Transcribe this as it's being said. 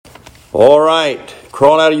All right,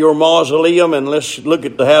 crawl out of your mausoleum and let's look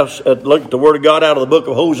at the Word of God out of the book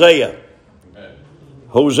of Hosea. Amen.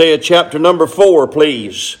 Hosea chapter number 4,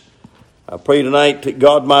 please. I pray tonight that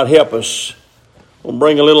God might help us. We'll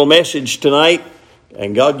bring a little message tonight,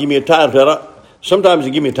 and God give me a title. Sometimes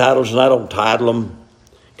He give me titles and I don't title them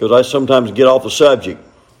because I sometimes get off the subject.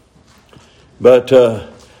 But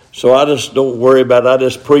so I just don't worry about it. I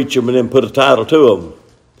just preach them and then put a title to them.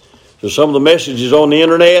 So some of the messages on the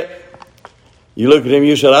internet, you look at him,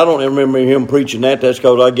 you said, I don't remember him preaching that. That's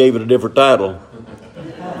because I gave it a different title.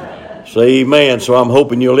 Say amen. So I'm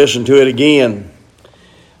hoping you'll listen to it again.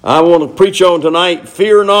 I want to preach on tonight,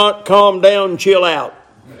 fear not, calm down, chill out.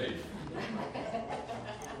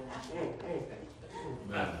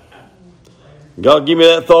 God gave me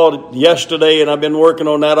that thought yesterday, and I've been working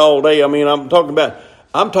on that all day. I mean, I'm talking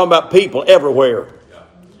about people everywhere.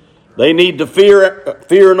 They need to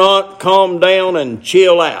fear not, calm down, and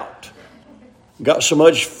chill out. Got so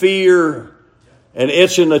much fear, and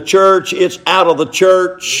it's in the church, it's out of the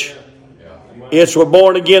church. It's with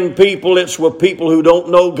born again people, it's with people who don't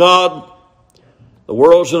know God. The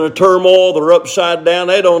world's in a turmoil, they're upside down,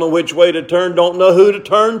 they don't know which way to turn, don't know who to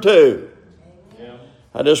turn to.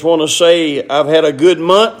 I just want to say I've had a good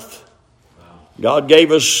month. God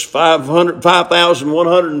gave us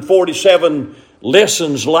 5,147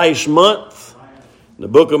 lessons last month. In the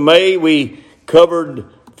book of May, we covered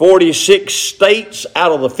 46 states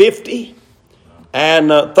out of the 50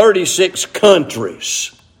 and 36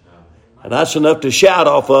 countries. And that's enough to shout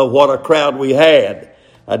off of what a crowd we had.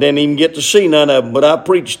 I didn't even get to see none of them, but I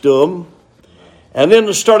preached to them. And then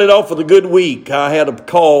it started off with a good week. I had a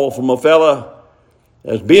call from a fella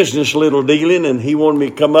that's business little dealing, and he wanted me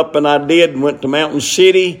to come up, and I did, and went to Mountain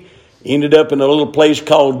City. Ended up in a little place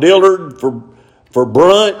called Dillard for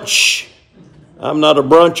brunch. I'm not a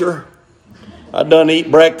bruncher. I done eat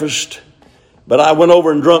breakfast, but I went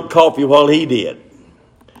over and drunk coffee while he did.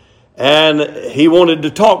 And he wanted to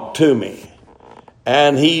talk to me.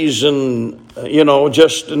 And he's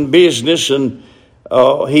just in business, and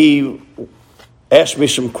he asked me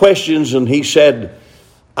some questions, and he said,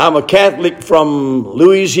 I'm a Catholic from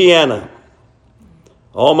Louisiana.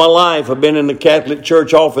 All my life I've been in the Catholic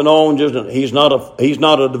Church off and on. He's not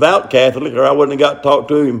a devout Catholic, or I wouldn't have got to talk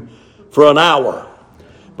to him for an hour.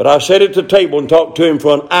 But I sat at the table and talked to him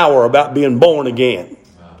for an hour about being born again.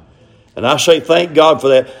 And I say thank God for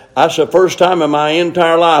that. That's the first time in my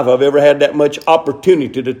entire life I've ever had that much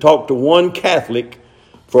opportunity to talk to one Catholic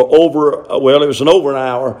for over an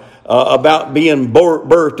hour about being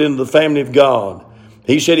birthed into the family of God.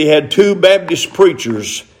 He said he had 2 Baptist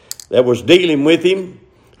preachers that was dealing with him.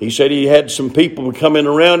 He said he had some people coming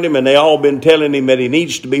around him, and they all been telling him that he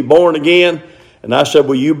needs to be born again. And I said,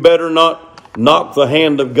 well, you better not knock the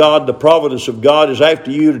hand of God. The providence of God is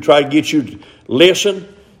after you to try to get you to listen.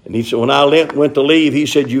 And he said, when I went to leave, he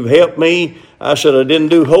said, you've helped me. I said, I didn't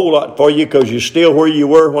do a whole lot for you because you're still where you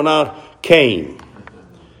were when I came.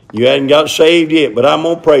 You hadn't got saved yet, but I'm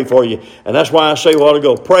going to pray for you. And that's why I say a while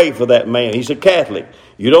ago, pray for that man. He's a Catholic.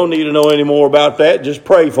 You don't need to know any more about that. Just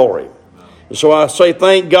pray for him. And so I say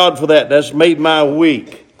thank God for that. That's made my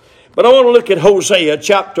week. But I want to look at Hosea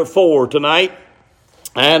chapter 4 tonight.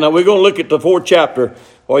 And we're going to look at the 4th chapter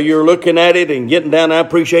while you're looking at it and getting down. I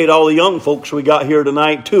appreciate all the young folks we got here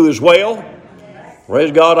tonight too as well.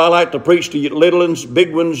 Praise God. I like to preach to you little ones,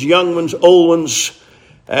 big ones, young ones, old ones.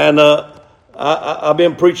 And I've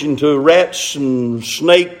been preaching to rats and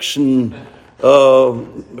snakes and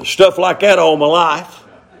stuff like that all my life.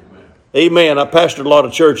 Amen. I pastored a lot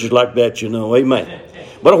of churches like that, Amen.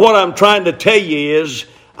 But what I'm trying to tell you is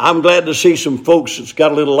I'm glad to see some folks that's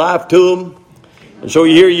got a little life to them. And so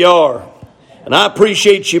here you are. And I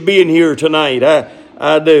appreciate you being here tonight.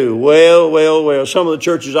 I do. Well. Some of the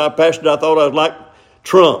churches I pastored, I thought I was like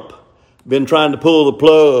Trump. Been trying to pull the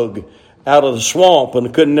plug out of the swamp and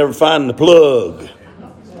I couldn't never find the plug.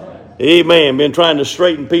 Amen. Been trying to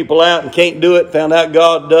straighten people out and can't do it. Found out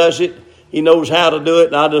God does it. He knows how to do it,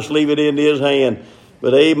 and I just leave it into His hand.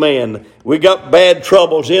 But amen. We got bad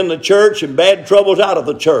troubles in the church and bad troubles out of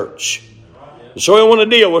the church. So I want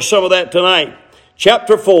to deal with some of that tonight.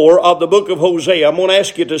 Chapter 4 of the book of Hosea. I'm going to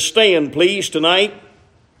ask you to stand, please, tonight.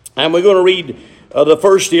 And we're going to read the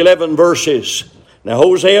first 11 verses. Now,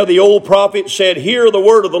 Hosea, the old prophet, said, hear the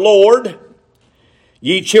word of the Lord,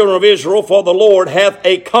 ye children of Israel, for the Lord hath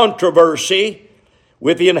a controversy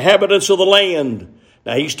with the inhabitants of the land.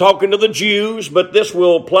 Now, he's talking to the Jews, but this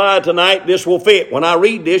will apply tonight. This will fit. When I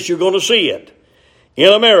read this, you're going to see it.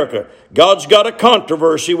 In America, God's got a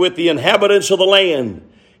controversy with the inhabitants of the land.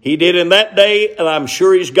 He did in that day, and I'm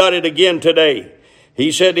sure He's got it again today.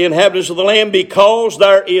 He said, the inhabitants of the land, because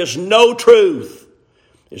there is no truth.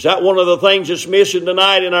 Is that one of the things that's missing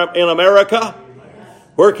tonight in America?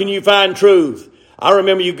 Where can you find truth? I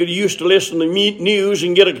remember you used to listen to the news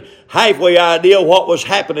and get a halfway idea of what was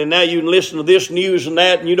happening. Now you can listen to this news and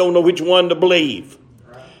that, and you don't know which one to believe.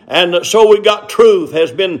 And so we got truth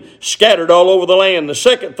has been scattered all over the land. The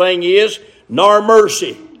second thing is, nor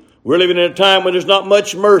mercy. We're living in a time when there's not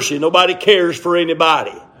much mercy. Nobody cares for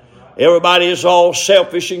anybody. Everybody is all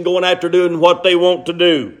selfish and going after doing what they want to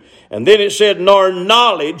do. And then it said, nor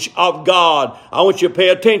knowledge of God. I want you to pay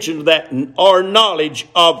attention to that. Nor knowledge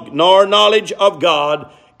of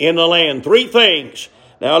God in the land. Three things.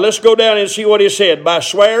 Now let's go down and see what he said. By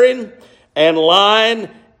swearing and lying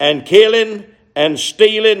and killing and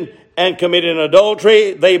stealing and committing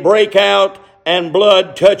adultery, they break out, and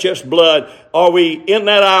blood toucheth blood. Are we in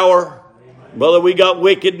that hour? Brother, we got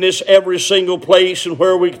wickedness every single place, and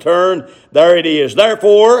where we turn, there it is.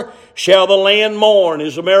 Therefore shall the land mourn.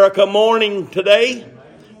 Is America mourning today?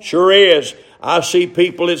 Sure is. I see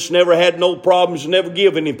people that's never had no problems, never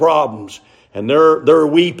give any problems. And they're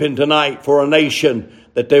weeping tonight for a nation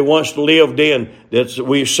that they once lived in, that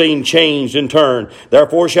we've seen changed and turned.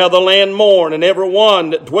 Therefore shall the land mourn, and every one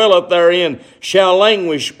that dwelleth therein shall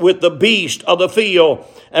languish with the beast of the field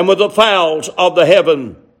and with the fowls of the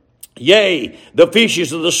heaven. Yea, the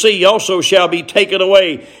fishes of the sea also shall be taken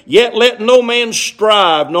away. Yet let no man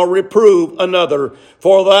strive nor reprove another,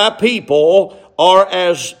 for thy people are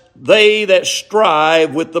as they that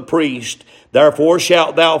strive with the priest. Therefore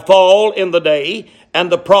shalt thou fall in the day, and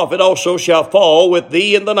the prophet also shall fall with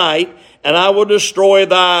thee in the night, and I will destroy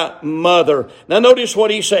thy mother. Now notice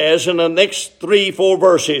what he says in the next 3-4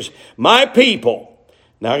 verses. My people.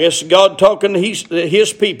 Now I guess God talking to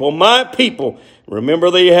his people. My people.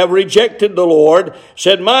 Remember, they have rejected the Lord.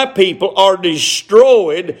 Said, my people are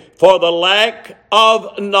destroyed for the lack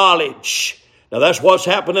of knowledge. Now that's what's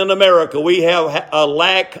happened in America. We have a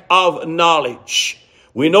lack of knowledge.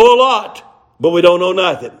 We know a lot, but we don't know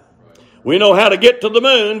nothing. We know how to get to the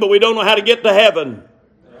moon, but we don't know how to get to heaven.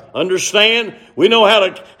 Understand? We know how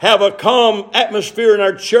to have a calm atmosphere in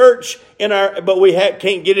our church, but we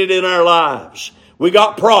can't get it in our lives. We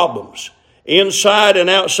got problems inside and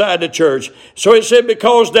outside the church. So it said,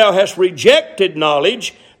 because thou hast rejected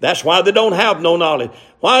knowledge, that's why they don't have no knowledge.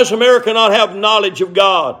 Why does America not have knowledge of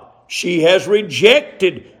God? She has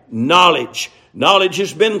rejected knowledge. Knowledge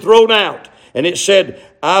has been thrown out. And it said,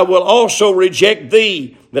 I will also reject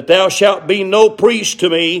thee, that thou shalt be no priest to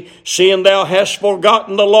me, seeing thou hast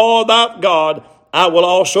forgotten the law of thy God. I will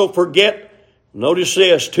also forget, notice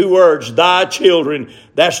this, 2 words, thy children.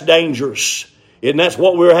 That's dangerous. And that's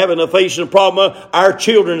what we're having to face the problem of. Our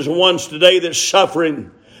children is the ones today that's suffering.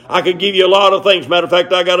 I could give you a lot of things. Matter of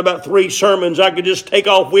fact, I got about 3 sermons I could just take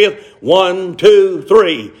off with. 1, 2,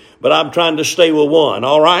 3. But I'm trying to stay with one,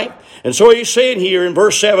 all right? And so he's saying here in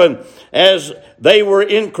verse 7, as they were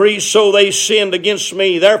increased, so they sinned against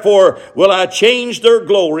me. Therefore will I change their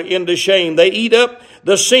glory into shame. They eat up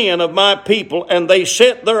the sin of my people, and they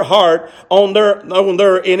set their heart on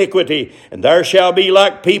their iniquity. And there shall be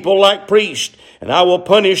like people, like priests. And I will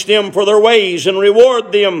punish them for their ways, and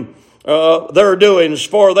reward them their doings.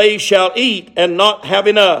 For they shall eat and not have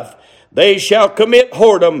enough. They shall commit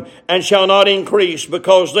whoredom and shall not increase,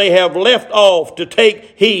 because they have left off to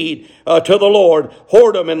take heed to the Lord.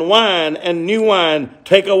 Whoredom and wine and new wine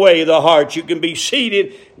take away the heart. You can be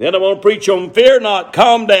seated. Then I'm going to preach on fear not,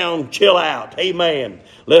 calm down, chill out. Amen.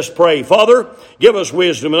 Let's pray. Father, give us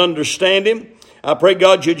wisdom and understanding. I pray,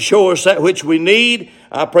 God, you'd show us that which we need.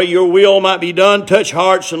 I pray your will might be done. Touch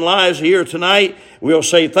hearts and lives here tonight. We'll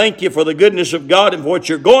say thank you for the goodness of God and for what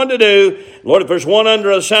you're going to do. Lord, if there's one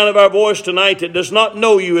under the sound of our voice tonight that does not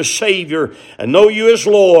know you as Savior and know you as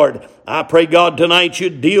Lord, I pray, God, tonight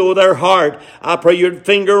you'd deal with their heart. I pray you'd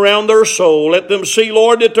finger around their soul. Let them see,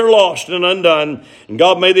 Lord, that they're lost and undone. And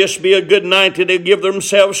God, may this be a good night that they give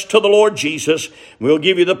themselves to the Lord Jesus. We'll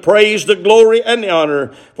give you the praise, the glory, and the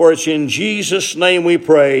honor, for it's in Jesus' name we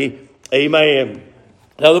pray. Amen.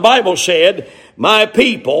 Now the Bible said, my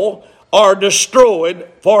people are destroyed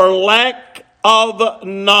for lack of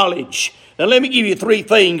knowledge. Now let me give you 3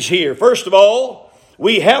 things here. First of all,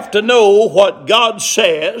 we have to know what God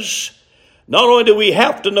says. Not only do we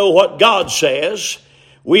have to know what God says,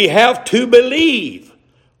 we have to believe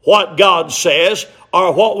what God says,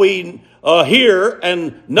 or what we hear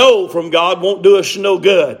and know from God won't do us no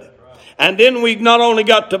good. And then we've not only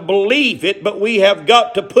got to believe it, but we have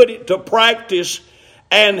got to put it to practice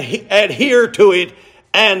and adhere to it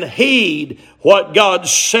and heed what God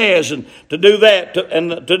says. And to do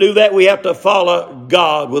that, we have to follow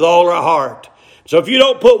God with all our heart. So if you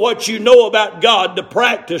don't put what you know about God to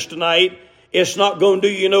practice tonight, it's not going to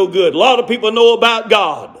do you no good. A lot of people know about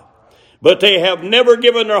God, but they have never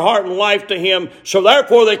given their heart and life to Him, so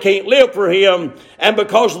therefore they can't live for Him, and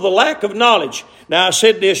because of the lack of knowledge. Now, I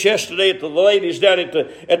said this yesterday to the ladies down at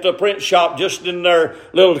the print shop, just in their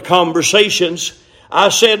little conversations. I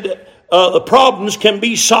said the problems can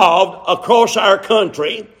be solved across our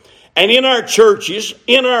country and in our churches,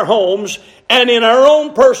 in our homes, and in our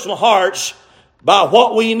own personal hearts by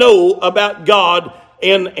what we know about God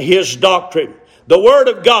and His doctrine. The Word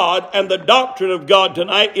of God and the doctrine of God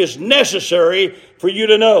tonight is necessary for you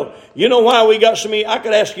to know. You know why we got so many? I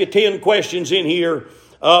could ask you 10 questions in here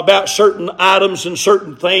about certain items and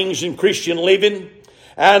certain things in Christian living,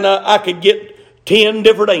 and I could get 10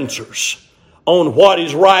 different answers on what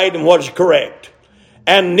is right and what is correct.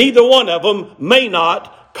 And neither one of them may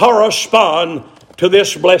not correspond to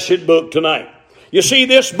this blessed book tonight. You see,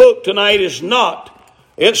 this book tonight is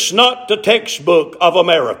it's not the textbook of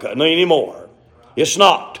America anymore. It's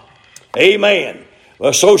not. Amen.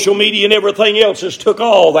 Social media and everything else has took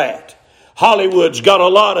all that. Hollywood's got a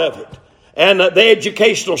lot of it. And the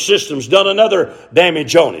educational system's done another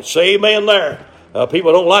damage on it. Say amen there.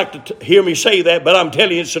 People don't like to hear me say that, but I'm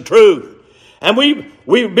telling you it's the truth. And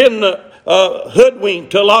we've been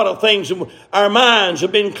hoodwinked to a lot of things. Our minds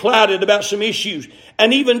have been clouded about some issues.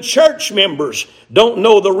 And even church members don't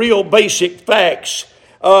know the real basic facts.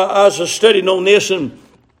 I was studying on this, and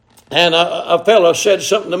a fellow said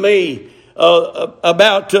something to me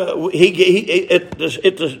about at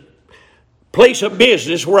the place of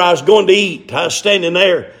business where I was going to eat. I was standing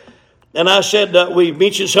there, and I said, we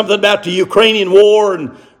mentioned something about the Ukrainian war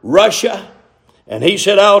and Russia. And he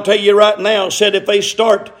said, I'll tell you right now, said if they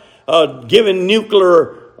start giving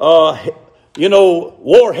nuclear,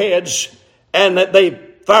 warheads, and that they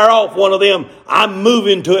fire off one of them, I'm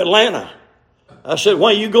moving to Atlanta. I said,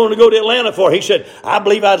 what are you going to go to Atlanta for? He said, I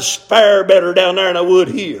believe I'd fare better down there than I would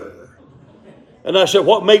here. And I said,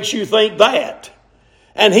 what makes you think that?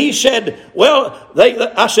 And he said, well,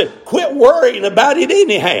 I said, quit worrying about it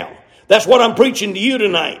anyhow. That's what I'm preaching to you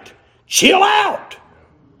tonight. Chill out.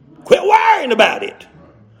 Quit worrying about it.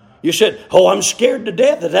 You said, oh, I'm scared to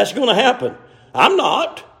death that that's going to happen. I'm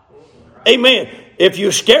not. Amen. If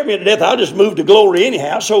you scare me to death, I'll just move to glory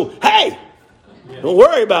anyhow. So, hey, don't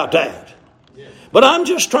worry about that. But I'm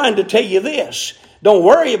just trying to tell you this. Don't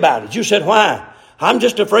worry about it. You said, why? I'm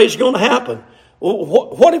just afraid it's going to happen.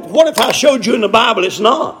 What if I showed you in the Bible it's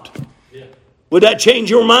not? Would that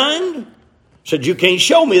change your mind? Said, you can't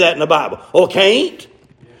show me that in the Bible. Oh, can't?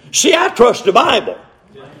 See, I trust the Bible.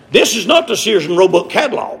 This is not the Sears and Roebuck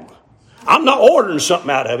catalog. I'm not ordering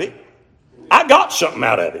something out of it. I got something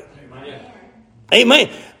out of it. Amen.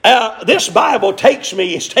 This Bible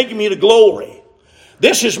it's taking me to glory.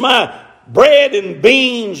 This is my bread and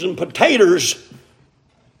beans and potatoes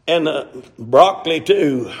and broccoli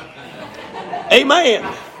too.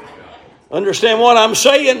 Amen. Understand what I'm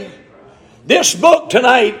saying? This book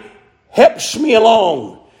tonight helps me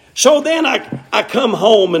along. So then I come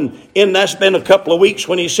home, and that's been a couple of weeks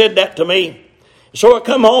when he said that to me. So I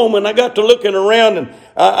come home, and I got to looking around, and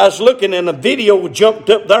I was looking, and a video jumped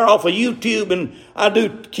up there off of YouTube, and I do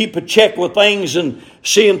keep a check with things and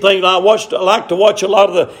seeing things. I like to watch a lot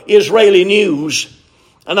of the Israeli news,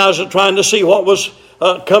 and I was trying to see what was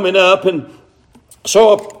coming up, and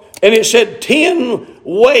it said 10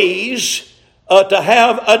 ways to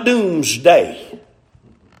have a doomsday.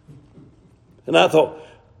 And I thought,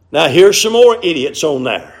 now here's some more idiots on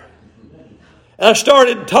there. And I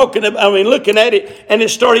started looking at it, and it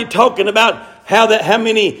started talking about how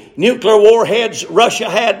many nuclear warheads Russia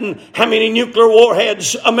had and how many nuclear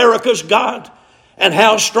warheads America's got and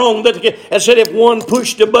how strong that they get. And said if one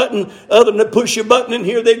pushed a button, other than push a button in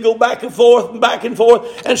here, they'd go back and forth.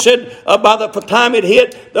 And said by the time it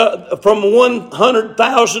hit, from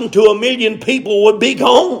 100,000 to 1 million people would be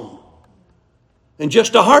gone in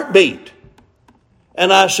just a heartbeat.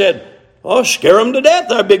 And I said, oh, scare them to death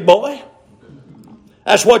there, big boy.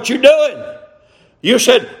 That's what you're doing. You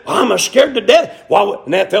said, I'm scared to death.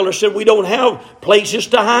 And that fella said, we don't have places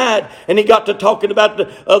to hide. And he got to talking about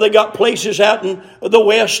they got places out in the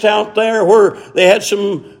west out there where they had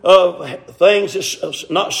some things,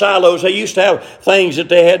 not silos. They used to have things that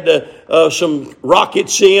they had some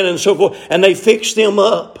rockets in and so forth. And they fixed them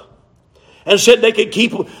up. And said they could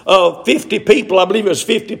keep 50 people, I believe it was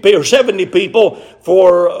 50 or 70 people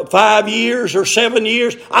for 5 years or 7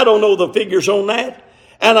 years. I don't know the figures on that.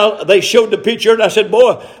 And they showed the picture, and I said,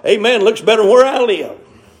 boy, amen, looks better than where I live.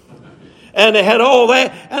 And they had all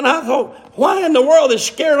that. And I thought, why in the world is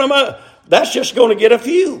scaring them up? That's just going to get a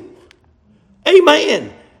few.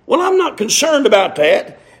 Amen. Well, I'm not concerned about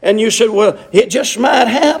that. And you said, well, it just might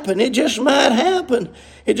happen. It just might happen.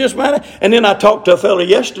 It just might happen. And then I talked to a fellow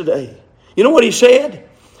yesterday. You know what he said?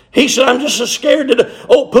 He said, I'm just so scared that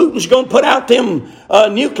Putin's going to put out them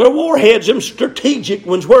nuclear warheads, them strategic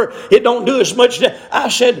ones where it don't do as much. I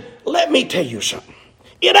said, let me tell you something.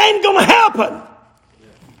 It ain't going to happen.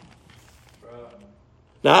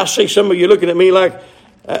 Now, I see some of you looking at me like,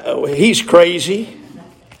 he's crazy.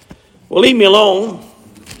 Well, leave me alone.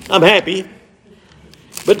 I'm happy.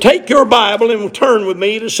 But take your Bible and turn with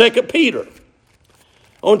me to 2 Peter.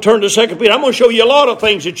 I want to turn to 2 Peter. I'm going to show you a lot of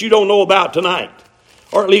things that you don't know about tonight.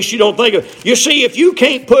 Or at least you don't think of. You see, if you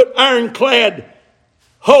can't put ironclad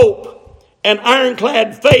hope and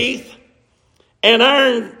ironclad faith and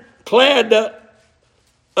ironclad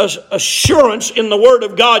assurance in the Word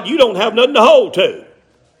of God, you don't have nothing to hold to.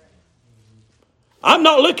 I'm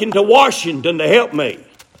not looking to Washington to help me.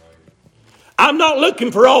 I'm not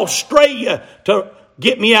looking for Australia to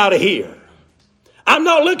get me out of here. I'm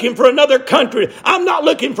not looking for another country. I'm not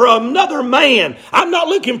looking for another man. I'm not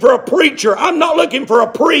looking for a preacher. I'm not looking for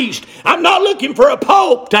a priest. I'm not looking for a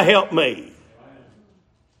pope to help me.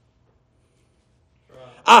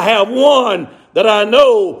 I have one that I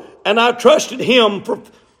know, and I've trusted him for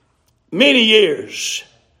many years.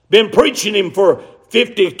 Been preaching him for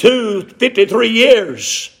 53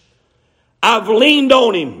 years. I've leaned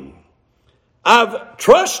on him. I've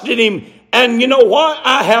trusted him. And you know what?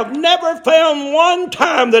 I have never found one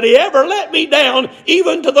time that he ever let me down,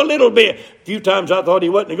 even to the little bit. A few times I thought he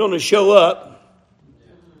wasn't going to show up.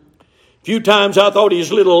 A few times I thought he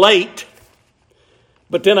was a little late.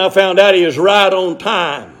 But then I found out he was right on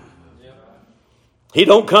time. He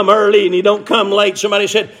don't come early and he don't come late. Somebody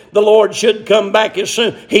said the Lord should come back as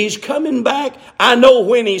soon. He's coming back. I know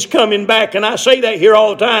when he's coming back, and I say that here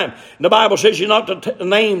all the time. The Bible says you're not to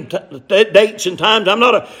name dates and times. I'm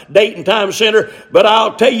not a date and time center, but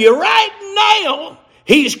I'll tell you right now,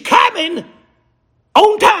 he's coming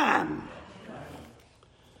on time.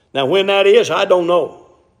 Now when that is, I don't know.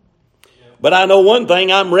 But I know one thing,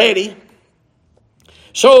 I'm ready.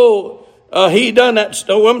 So he done that.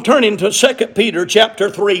 So I'm turning to 2 Peter chapter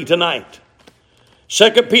 3 tonight. 2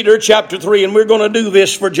 Peter chapter 3, and we're going to do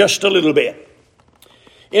this for just a little bit.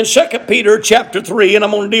 In 2 Peter chapter 3, and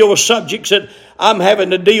I'm going to deal with subjects that I'm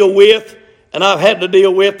having to deal with, and I've had to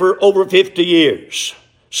deal with for over 50 years.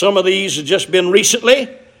 Some of these have just been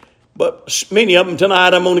recently, but many of them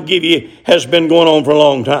tonight I'm going to give you has been going on for a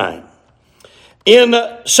long time. In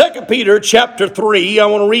 2 Peter chapter 3, I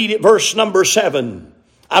want to read it, verse number 7.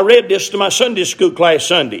 I read this to my Sunday school class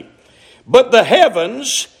Sunday. But the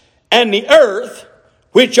heavens and the earth,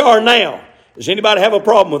 which are now. Does anybody have a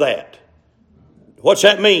problem with that? What's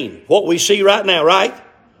that mean? What we see right now, right?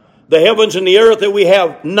 The heavens and the earth that we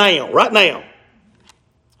have now, right now.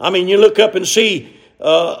 I mean, you look up and see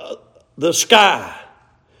the sky.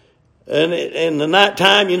 And in the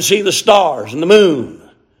nighttime, you can see the stars and the moon.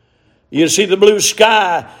 You can see the blue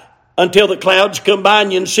sky until the clouds come by,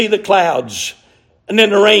 and you can see the clouds. And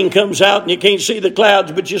then the rain comes out and you can't see the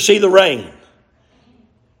clouds, but you see the rain.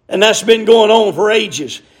 And that's been going on for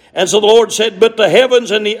ages. And so the Lord said, but the heavens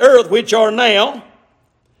and the earth which are now.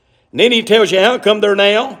 And then he tells you how come they're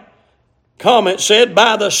now. Comment said,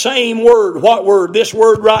 by the same word. What word? This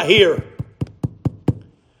word right here.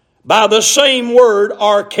 By the same word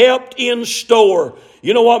are kept in store.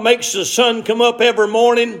 You know what makes the sun come up every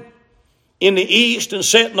morning? In the east and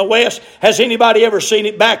set in the west. Has anybody ever seen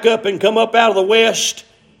it back up and come up out of the west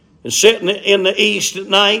and set in the east at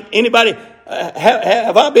night? Anybody?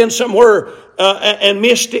 Have I been somewhere and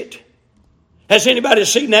missed it? Has anybody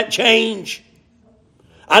seen that change?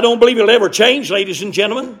 I don't believe it'll ever change, ladies and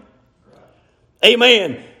gentlemen.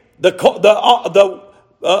 Amen. The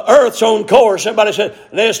earth's on course. Everybody said,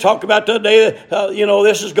 let's talk about the day,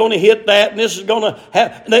 this is going to hit that and this is going to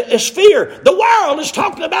happen. It's fear. The world is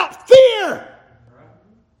talking about fear.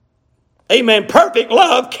 Amen. Perfect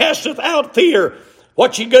love casteth out fear.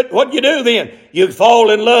 What you do then? You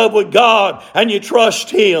fall in love with God and you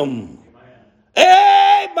trust Him.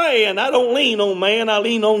 Amen. I don't lean on man. I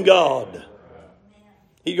lean on God.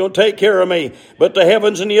 He's going to take care of me. But the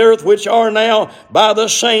heavens and the earth which are now by the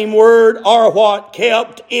same word are what?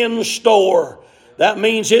 Kept in store. That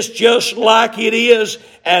means it's just like it is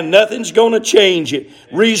and nothing's going to change it.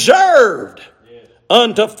 Reserved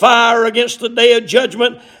unto fire against the day of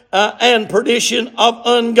judgment and perdition of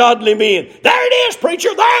ungodly men. There it is,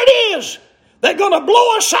 preacher. There it is. They're going to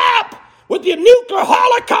blow us up with the nuclear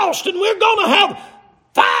holocaust and we're going to have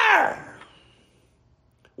fire.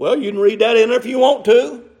 Well, you can read that in there if you want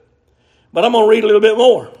to. But I'm going to read a little bit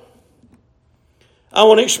more. I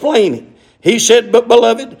want to explain it. He said, but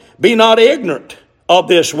beloved, be not ignorant of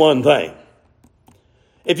this one thing.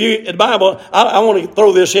 If you, the Bible, I want to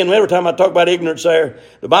throw this in. Every time I talk about ignorance there,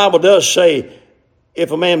 the Bible does say,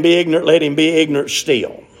 if a man be ignorant, let him be ignorant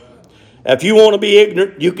still. If you want to be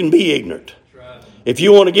ignorant, you can be ignorant. If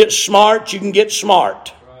you want to get smart, you can get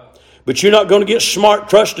smart. But you're not going to get smart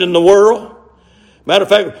trusting the world. Matter of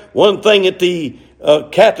fact, one thing that the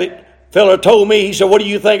Catholic fellow told me, he said, what do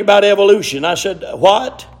you think about evolution? I said,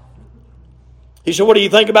 what? He said, what do you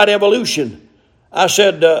think about evolution? I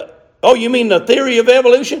said, oh, you mean the theory of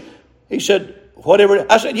evolution? He said, whatever.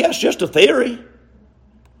 I said, yes, just a theory.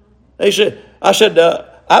 I said,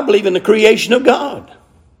 I believe in the creation of God.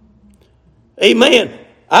 Amen.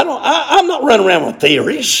 I'm not running around with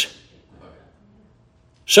theories.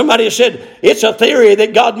 Somebody said, it's a theory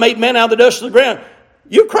that God made man out of the dust of the ground.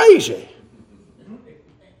 You're crazy.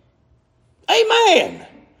 Amen.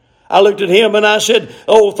 I looked at him and I said,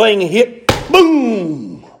 the old thing hit,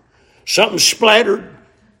 boom. Something splattered.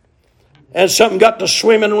 And something got to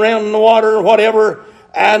swimming around in the water or whatever.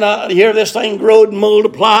 And here this thing growed and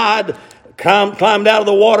multiplied. Climbed out of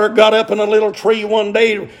the water, got up in a little tree one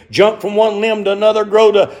day, jumped from one limb to another,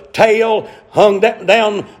 growed a tail, hung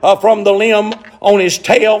down from the limb on his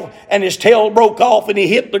tail, and his tail broke off, and he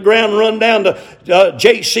hit the ground, run down to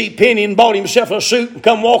J.C. Penney and bought himself a suit and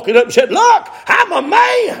come walking up and said, look, I'm a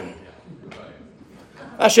man.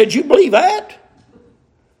 I said, you believe that?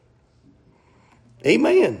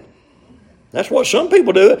 Amen. That's what some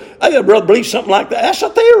people do. I got a brother believe something like that. That's a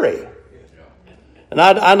theory. And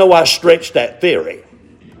I know I stretched that theory.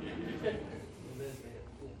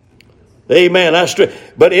 Amen.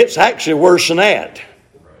 But it's actually worse than that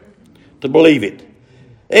to believe it.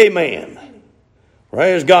 Amen.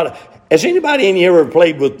 Praise God. Has anybody in here ever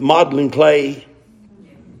played with modeling clay?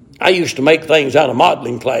 I used to make things out of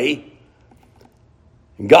modeling clay.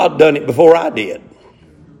 And God done it before I did.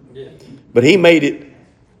 But He made it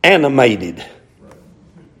animated.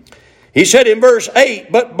 He said in verse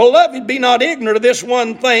 8, but beloved, be not ignorant of this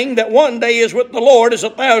one thing, that one day is with the Lord as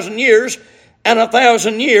 1,000 years, and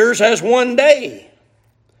 1,000 years as one day.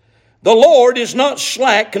 The Lord is not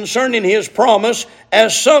slack concerning His promise,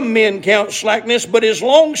 as some men count slackness, but is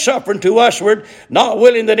long-suffering to usward, not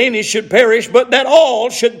willing that any should perish, but that all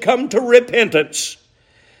should come to repentance.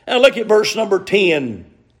 Now look at verse number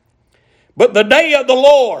 10. But the day of the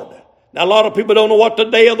Lord. Now, a lot of people don't know what the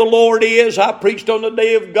day of the Lord is. I preached on the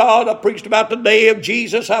day of God. I preached about the day of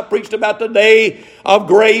Jesus. I preached about the day of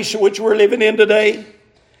grace, which we're living in today.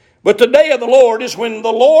 But the day of the Lord is when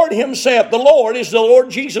the Lord Himself, the Lord is the Lord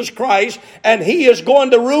Jesus Christ, and He is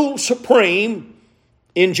going to rule supreme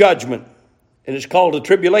in judgment. And it's called the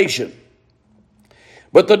tribulation.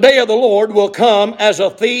 But the day of the Lord will come as a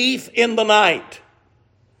thief in the night.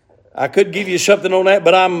 I could give you something on that,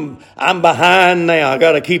 but I'm behind now. I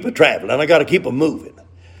got to keep it traveling. I got to keep it moving.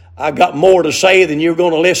 I got more to say than you're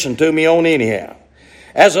going to listen to me on anyhow.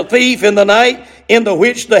 As a thief in the night, in the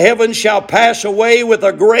which the heavens shall pass away with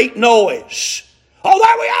a great noise. Oh,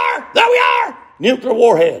 there we are. Nuclear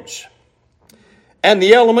warheads. And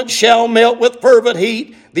the elements shall melt with fervent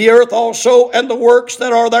heat. The earth also and the works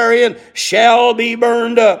that are therein shall be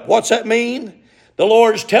burned up. What's that mean? The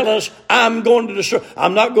Lord's telling us, I'm not going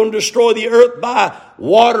to destroy the earth by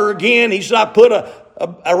water again. He said, I put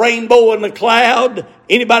a rainbow in the cloud.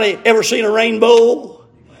 Anybody ever seen a rainbow?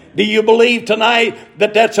 Do you believe tonight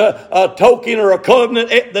that that's a token or a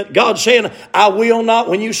covenant that God's saying, I will not,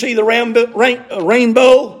 when you see the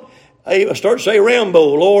rainbow, I start to say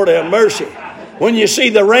rainbow, Lord have mercy. When you see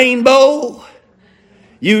the rainbow,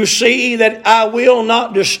 you see that I will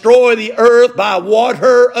not destroy the earth by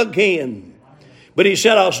water again. But He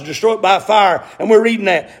said, I'll destroy it by fire. And we're reading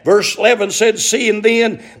that. Verse 11 said, seeing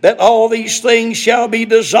then that all these things shall be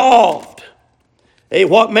dissolved. Hey,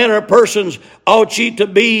 what manner of persons ought ye to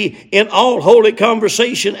be in all holy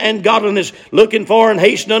conversation and godliness, looking for and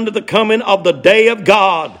hasten unto the coming of the day of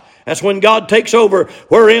God. That's when God takes over,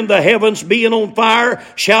 wherein the heavens being on fire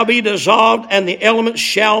shall be dissolved, and the elements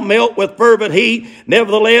shall melt with fervent heat.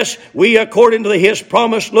 Nevertheless, we, according to His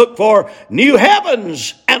promise, look for new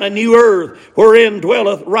heavens and a new earth, wherein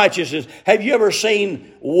dwelleth righteousness. Have you ever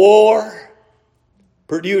seen war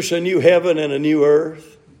produce a new heaven and a new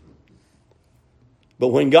earth? But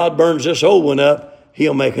when God burns this old one up,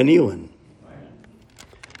 He'll make a new one.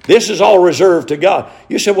 This is all reserved to God.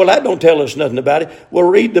 You say, well, that don't tell us nothing about it. Well,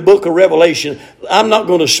 read the book of Revelation. I'm not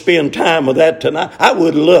going to spend time with that tonight. I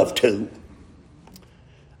would love to.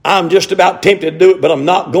 I'm just about tempted to do it, but I'm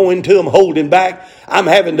not going to. I'm holding back. I'm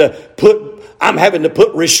having to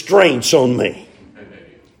put restraints on me.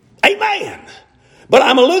 Amen. But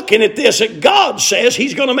I'm looking at this, that God says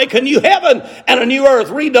He's going to make a new heaven and a new earth.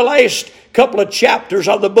 Read the last couple of chapters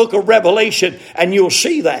of the book of Revelation, and you'll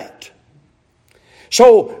see that.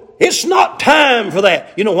 So it's not time for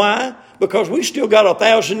that. You know why? Because we still got a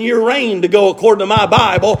 1,000-year reign to go according to my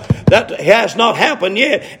Bible. That has not happened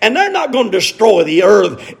yet. And they're not going to destroy the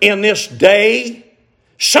earth in this day.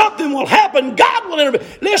 Something will happen. God will intervene.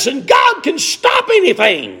 Listen, God can stop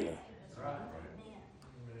anything.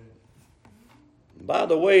 By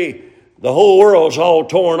the way, the whole world's all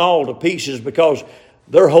torn all to pieces because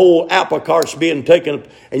their whole apple cart's being taken.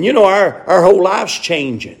 And you know, our whole life's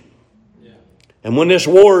changing. And when this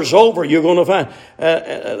war is over, you're going to find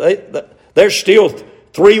there's still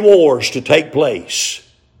 3 wars to take place.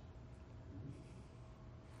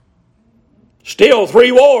 Still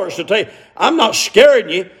 3 wars to take. I'm not scaring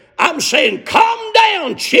you. I'm saying calm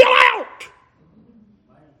down, chill out.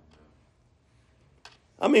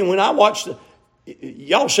 I mean, when I watch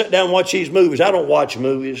y'all sit down and watch these movies. I don't watch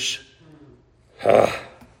movies.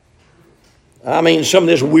 I mean, some of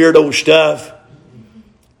this weirdo stuff.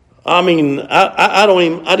 I mean,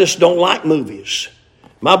 I just don't like movies.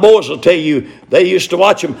 My boys will tell you they used to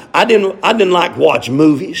watch them. I didn't like to watch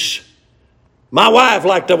movies. My wife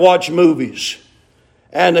liked to watch movies.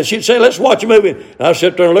 And she'd say, let's watch a movie. And I'd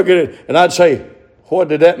sit there and look at it, and I'd say, what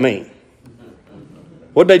did that mean?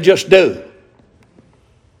 What did they just do?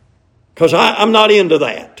 Because I'm not into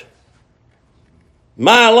that.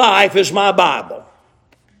 My life is my Bible.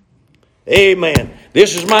 Amen.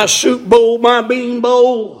 This is my soup bowl, my bean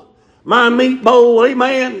bowl, my meat bowl.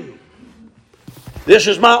 Amen. This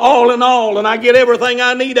is my all in all, and I get everything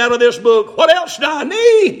I need out of this book. What else do I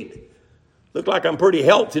need? Look like I'm pretty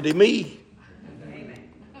healthy to me.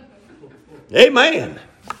 Amen.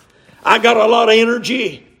 I got a lot of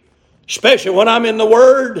energy, especially when I'm in the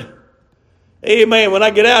Word. Amen. When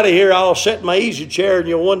I get out of here, I'll sit in my easy chair and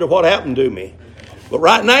you'll wonder what happened to me. But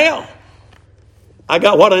right now, I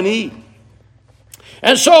got what I need.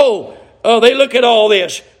 And so they look at all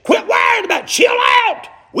this. Quit worrying about it. Chill out.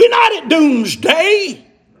 We're not at doomsday.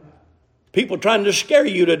 People trying to scare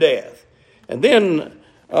you to death. And then,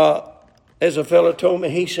 as a fellow told me,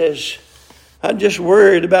 he says, I'm just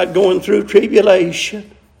worried about going through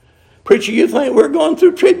tribulation. Preacher, you think we're going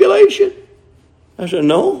through tribulation? I said,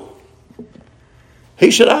 no. He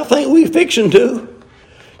said, I think we're fixing to.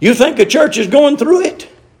 You think the church is going through it?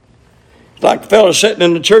 It's like a fellow sitting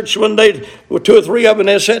in the church one day with 2 or 3 of them,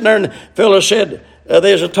 they're sitting there, and the fellow said,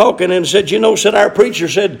 there's a talking, and said, you know, said our preacher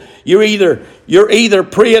said, you're either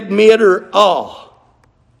pre-admit or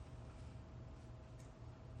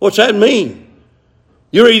What's that mean?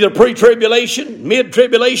 You're either pre-tribulation,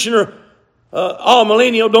 mid-tribulation, or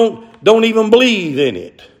millennial don't even believe in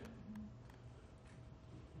it.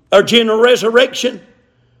 Or general resurrection.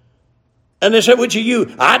 And they said, which are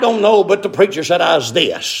you? I don't know, but the preacher said I was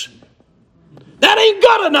this. That ain't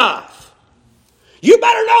good enough. You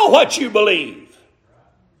better know what you believe.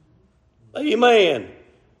 Amen.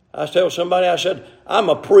 I tell somebody, I said, I'm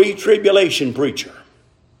a pre-tribulation preacher.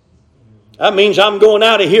 That means I'm going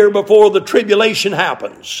out of here before the tribulation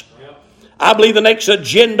happens. I believe the next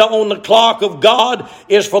agenda on the clock of God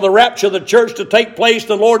is for the rapture of the church to take place,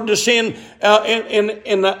 the Lord descend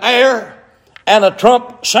in the air, and a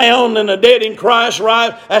trump sound, and the dead in Christ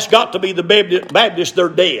rise. That's got to be the Baptists. They're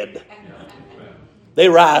dead. They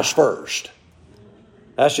rise first.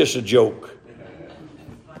 That's just a joke.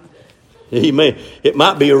 It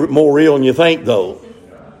might be more real than you think, though.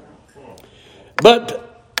 But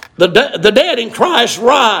the dead in Christ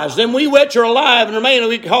rise. Then we which are alive and remain, and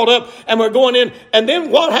we caught up, and we're going in. And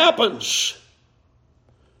then what happens?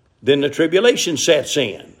 Then the tribulation sets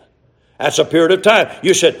in. That's a period of time.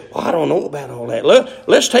 You said, well, I don't know about all that.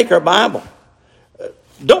 Let's take our Bible.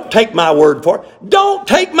 Don't take my word for it. Don't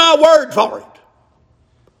take my word for it.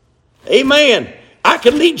 Amen. I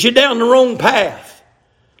can lead you down the wrong path.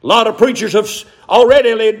 A lot of preachers have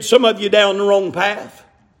already led some of you down the wrong path.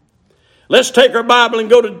 Let's take our Bible and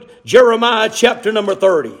go to Jeremiah chapter number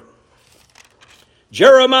 30.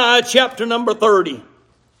 Jeremiah chapter number 30.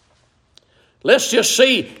 Let's just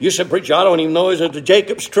see. You said, preacher, I don't even know there's a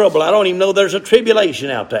Jacob's trouble. I don't even know there's a tribulation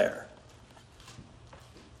out there.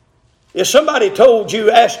 If somebody told you,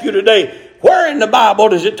 asked you today, where in the Bible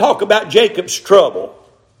does it talk about Jacob's trouble?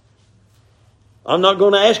 I'm not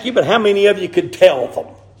going to ask you, but how many of you could tell them?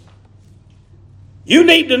 You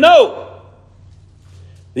need to know.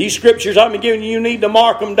 These scriptures I'm giving you, you need to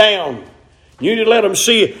mark them down. You need to let them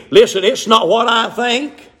see it. Listen, it's not what I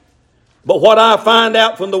think, but what I find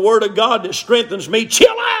out from the Word of God that strengthens me.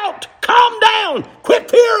 Chill out. Calm down. Quit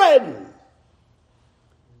peering.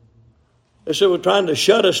 They said, we're trying to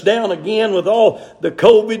shut us down again with all the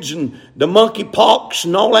COVIDs and the monkeypox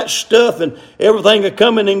and all that stuff and everything are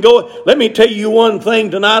coming and going. Let me tell you one thing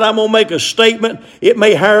tonight. I'm going to make a statement. It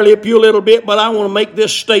may harlip you a little bit, but I want to make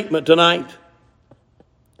this statement tonight.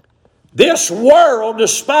 This world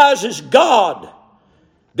despises God.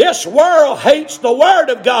 This world hates the Word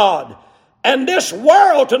of God. And this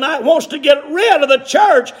world tonight wants to get rid of the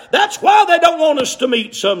church. That's why they don't want us to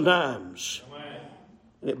meet sometimes.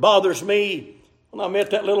 It bothers me when I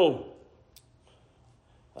met that little,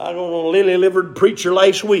 lily-livered preacher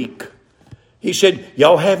last week. He said,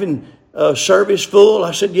 y'all having a service full?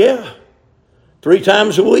 I said, yeah. 3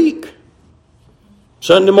 times a week.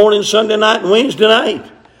 Sunday morning, Sunday night, and Wednesday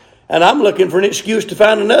night. And I'm looking for an excuse to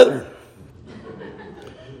find another.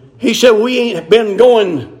 He said, we ain't been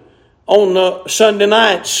going on Sunday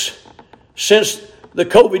nights since the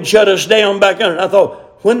COVID shut us down back under. I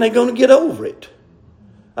thought, when are they going to get over it?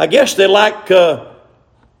 I guess they like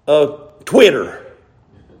Twitter.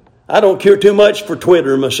 I don't care too much for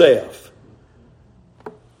Twitter myself.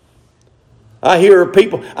 I hear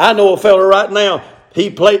people. I know a fella right now. He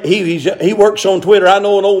works on Twitter. I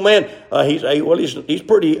know an old man. He's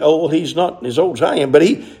pretty old. He's not as old as I am, but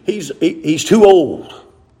he's too old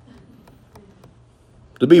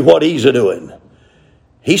to be what he's doing.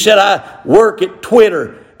 He said, I work at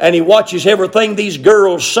Twitter, and he watches everything these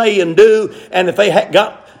girls say and do, and if they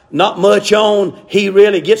got not much on, he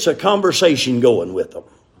really gets a conversation going with them.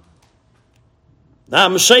 Now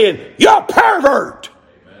I'm saying, you're a pervert.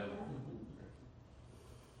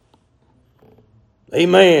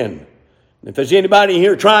 Amen. If there's anybody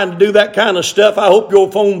here trying to do that kind of stuff, I hope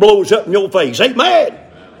your phone blows up in your face. Amen.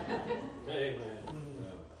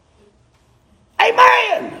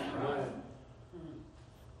 Amen.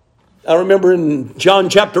 I remember in John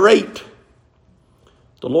chapter 8,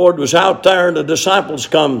 the Lord was out there and the disciples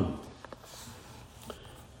come.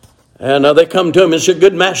 And they come to him and said,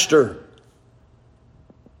 good master,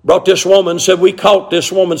 brought this woman, said, we caught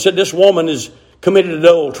this woman, said this woman has committed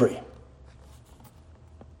adultery.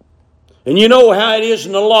 And you know how it is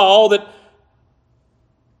in the law that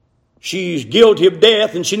she's guilty of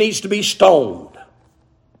death and she needs to be stoned.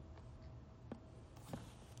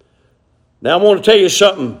 Now I want to tell you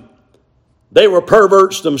something. They were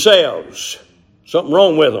perverts themselves. Something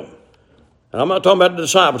wrong with them. And I'm not talking about the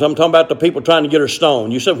disciples. I'm talking about the people trying to get her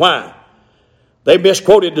stoned. You said, why? They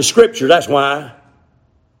misquoted the Scripture. That's why.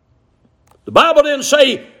 The Bible didn't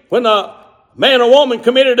say when a man or woman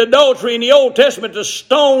committed adultery in the Old Testament to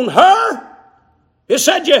stone her. It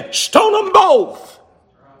said you stone them both.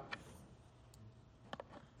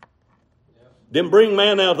 Then bring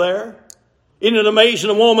man out there. Isn't it amazing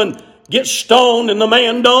a woman gets stoned and the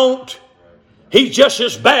man don't? He's just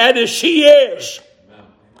as bad as she is.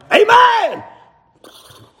 Amen.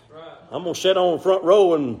 I'm going to sit on the front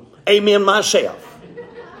row and amen myself.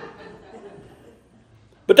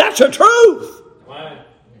 But that's the truth.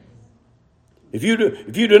 If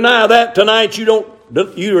you deny that tonight,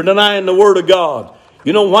 you're denying the Word of God.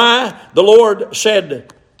 You know why? The Lord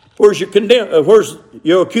said, where's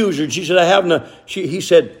your accuser? And she said, he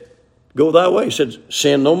said, go thy way. He said,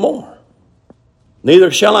 sin no more.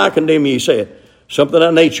 Neither shall I condemn you, he said. Something of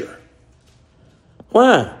that nature.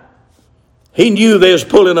 Why? He knew they was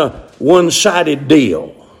pulling a one-sided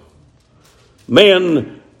deal.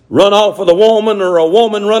 Men run off with a woman or a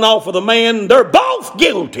woman run off with a man. They're both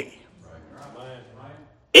guilty.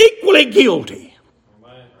 Equally guilty.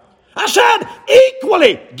 I said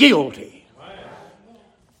equally guilty.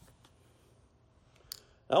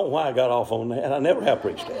 I don't know why I got off on that. I never have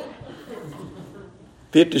preached that.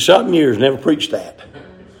 50-something years, never preached that.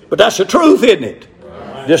 But that's the truth, isn't it?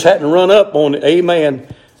 Just hadn't run up on it. Amen.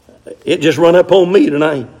 It just run up on me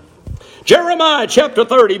tonight. Jeremiah chapter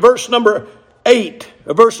 30, verse number 8,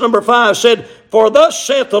 verse number 5 said, for thus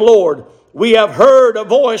saith the Lord, we have heard a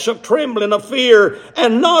voice of trembling, of fear,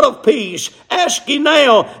 and not of peace. Ask ye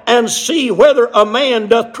now, and see whether a man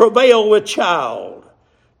doth travail with child.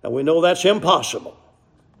 Now we know that's impossible.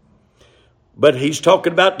 But he's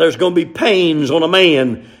talking about there's going to be pains on a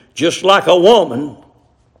man, just like a woman,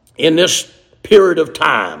 in this period of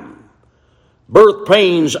time. Birth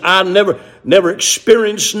pains, I never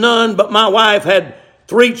experienced none, but my wife had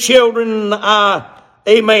 3 children.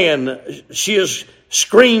 Amen. She has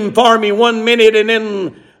screamed for me one minute and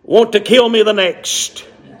then want to kill me the next.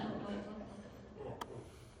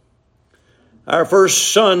 Our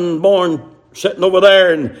first son born sitting over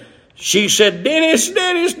there, and she said, Dennis,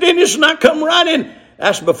 and I come right in.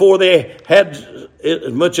 That's before they had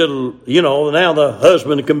as much of, now the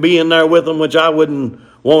husband can be in there with them, which I wouldn't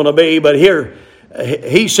want to be. But here,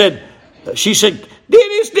 he said, She said,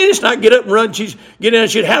 Dennis, and I'd get up and run. She'd get in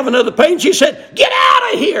and she'd have another pain. She said, get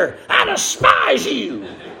out of here. I despise you.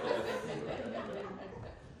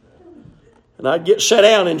 And I'd get sat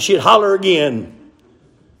down and she'd holler again.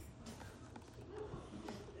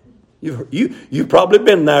 You've probably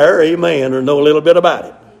been there, amen, or know a little bit about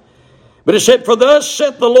it. But it said, for thus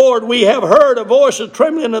saith the Lord, we have heard a voice of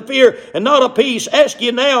trembling and fear, and not of peace. Ask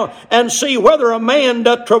ye now, and see whether a man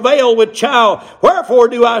doth travail with child. Wherefore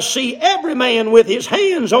do I see every man with his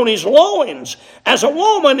hands on his loins, as a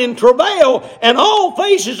woman in travail, and all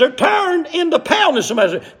faces are turned into paleness.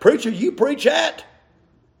 Somebody said, preacher, you preach that?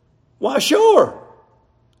 Why, sure.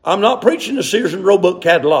 I'm not preaching the Sears and Roebuck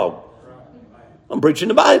catalog. I'm preaching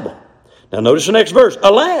the Bible. Now notice the next verse.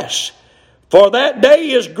 Alas, for that day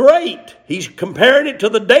is great. He's comparing it to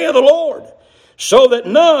the day of the Lord. So that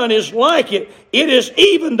none is like it. It is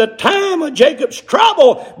even the time of Jacob's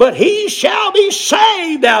trouble, but he shall be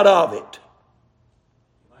saved out of it.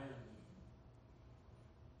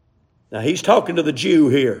 Now he's talking to the Jew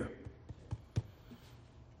here.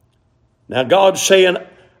 Now God's saying,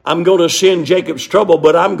 I'm going to send Jacob's trouble,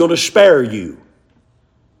 but I'm going to spare you.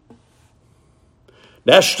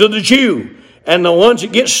 That's to the Jew. And the ones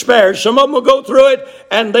that get spared, some of them will go through it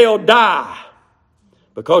and they'll die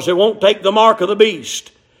because they won't take the mark of the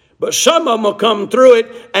beast. But some of them will come through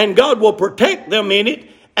it and God will protect them in it.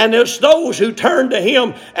 And there's those who turn to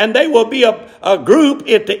Him, and they will be a group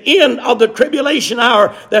at the end of the tribulation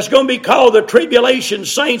hour that's going to be called the tribulation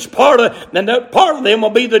saints. Part of them will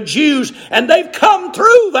be the Jews, and they've come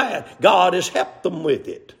through that. God has helped them with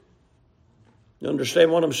it. You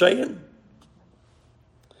understand what I'm saying?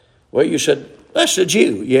 Well, you said, that's the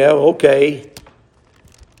Jew. Yeah, okay.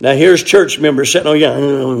 Now here's church members sitting on you.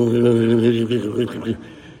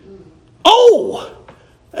 Oh,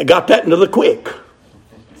 I got that into the quick.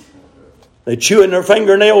 They're chewing their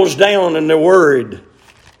fingernails down and they're worried.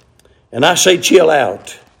 And I say, chill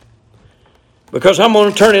out. Because I'm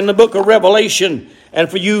going to turn in the book of Revelation. And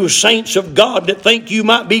for you saints of God that think you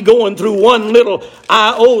might be going through one little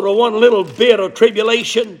iota, one little bit of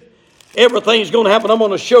tribulation, everything's going to happen. I'm going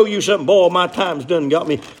to show you something. Boy, my time's done got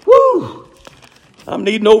me. Woo! I'm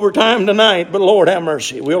needing overtime tonight, but Lord have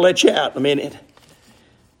mercy. We'll let you out in a minute.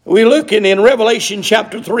 We're looking in Revelation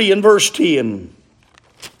chapter 3 and verse 10.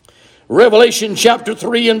 Revelation chapter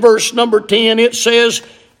 3 and verse number 10, it says,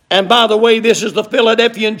 and by the way, this is the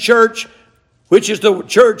Philadelphian church, which is the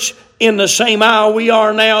church in the same aisle we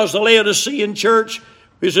are now as the Laodicean church.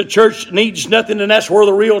 It's a church that needs nothing, and that's where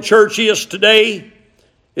the real church is today.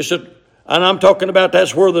 And I'm talking about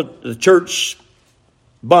that's where the church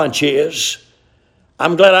bunch is.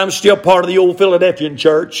 I'm glad I'm still part of the old Philadelphian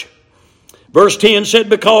church. Verse 10 said,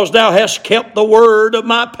 because thou hast kept the word of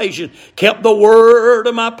my patience. Kept the word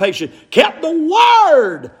of my patience. Kept the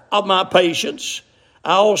word of my patience.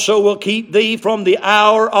 I also will keep thee from the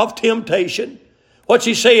hour of temptation. What's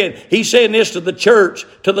he saying? He's saying this to the church,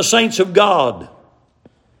 to the saints of God.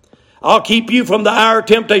 I'll keep you from the hour of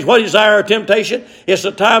temptation. What is the hour of temptation? It's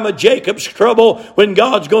the time of Jacob's trouble when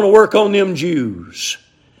God's going to work on them Jews.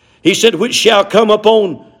 He said, which shall come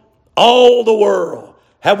upon all the world.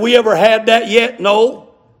 Have we ever had that yet?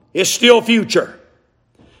 No. It's still future.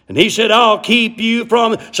 And he said, I'll keep you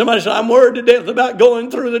from... Somebody said, I'm worried to death about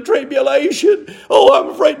going through the tribulation. Oh,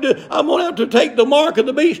 I'm afraid I'm going to have to take the mark of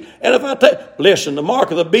the beast. And if I take... Listen, the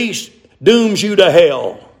mark of the beast dooms you to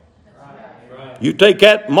hell. Right. You take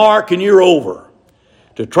that mark and you're over.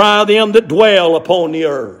 To try them that dwell upon the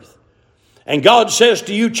earth. And God says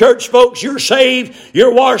to you, church folks, you're saved.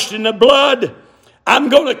 You're washed in the blood. I'm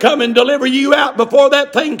going to come and deliver you out before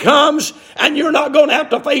that thing comes, and you're not going to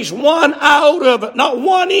have to face 1 iota of it, not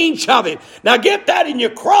 1 inch of it. Now get that in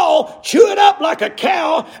your crawl, chew it up like a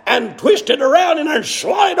cow, and twist it around and then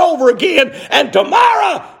slide over again, and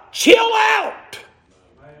tomorrow, chill out.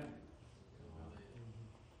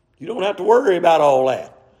 You don't have to worry about all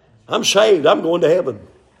that. I'm saved. I'm going to heaven.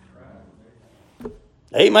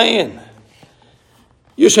 Amen.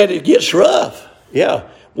 You said it gets rough. Yeah.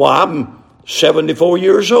 Well, I'm 74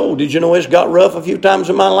 years old. Did you know it's got rough a few times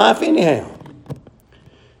in my life anyhow?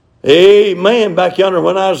 Amen. Back yonder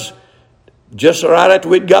when I was just right after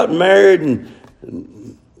we'd gotten married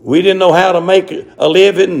and we didn't know how to make a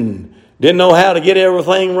living and didn't know how to get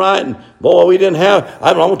everything right. And boy, we didn't have,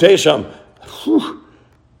 I'm going to tell you something. Whew,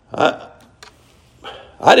 I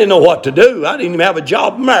didn't know what to do. I didn't even have a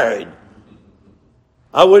job married.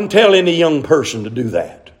 I wouldn't tell any young person to do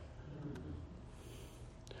that.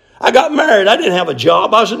 I got married. I didn't have a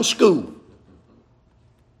job. I was in school.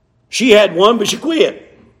 She had one, but she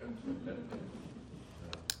quit.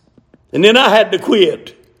 And then I had to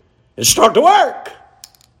quit and start to work.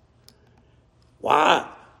 Why?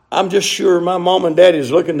 I'm just sure my mom and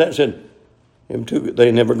daddy's looking at that and said, them two,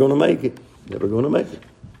 they're never going to make it. Never going to make it.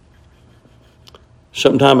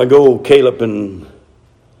 Some time ago, Caleb and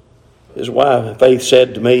his wife, Faith,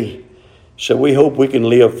 said to me, said, we hope we can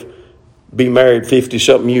be married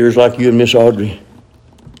 50-something years like you and Miss Audrey.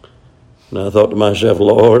 And I thought to myself,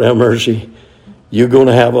 Lord have mercy, you're going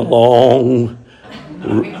to have a long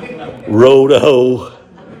road to hoe.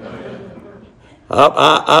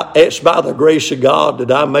 It's by the grace of God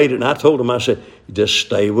that I made it. And I told him, I said, just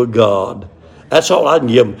stay with God. That's all I can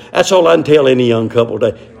give them. That's all I can tell any young couple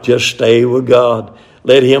today. Just stay with God.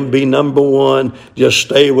 Let Him be number one. Just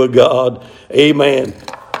stay with God. Amen.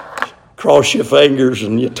 Cross your fingers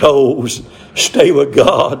and your toes. Stay with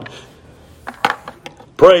God.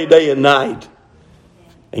 Pray day and night.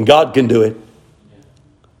 And God can do it.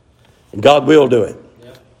 And God will do it.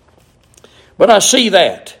 But I see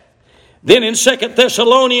that. Then in 2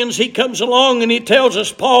 Thessalonians, he comes along and he tells us,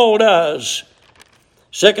 Paul does.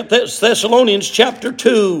 2 Thessalonians chapter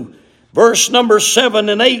 2, verse number 7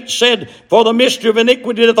 and 8 said, for the mystery of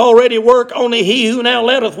iniquity doth already work, only he who now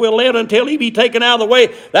letteth will let until he be taken out of the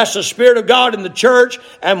way. That's the Spirit of God in the church.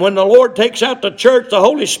 And when the Lord takes out the church, the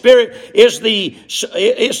Holy Spirit is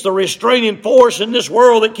the restraining force in this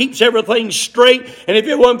world that keeps everything straight. And if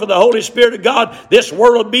it wasn't for the Holy Spirit of God, this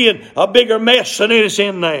world would be in a bigger mess than it is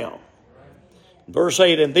in now. Verse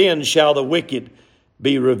 8, and then shall the wicked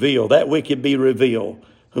be revealed. That wicked be revealed,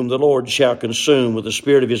 whom the Lord shall consume with the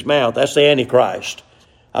spirit of his mouth. That's the Antichrist.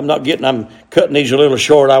 I'm cutting these a little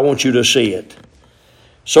short. I want you to see it.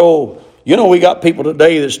 So, we got people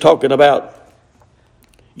today that's talking about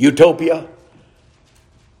utopia.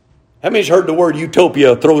 How many's heard the word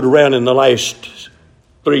utopia thrown around in the last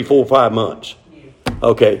 3, 4, 5 months?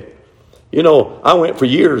 Okay. I went for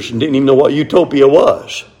years and didn't even know what utopia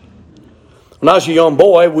was. When I was a young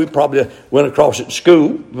boy, we probably went across it in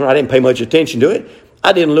school. I didn't pay much attention to it.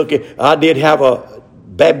 I did have a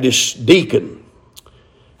Baptist deacon.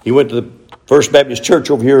 He went to the First Baptist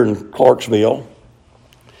Church over here in Clarksville.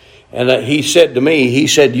 And he said to me,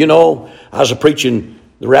 I was preaching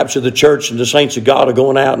the rapture of the church and the saints of God are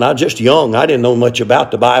going out. And I was just young. I didn't know much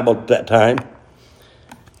about the Bible at that time.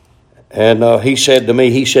 And he said to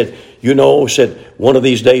me, one of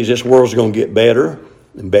these days this world's going to get better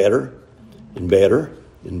and better and better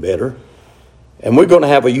and better. And we're going to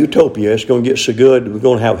have a utopia. It's going to get so good. We're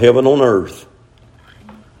going to have heaven on earth.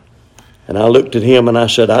 And I looked at him and I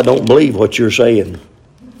said, I don't believe what you're saying.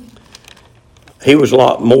 He was a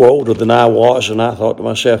lot more older than I was. And I thought to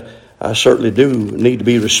myself, I certainly do need to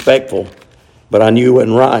be respectful. But I knew it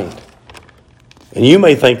wasn't right. And you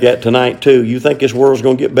may think that tonight too. You think this world's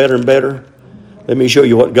going to get better and better? Let me show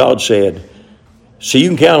you what God said. So you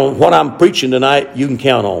can count on what I'm preaching tonight. You can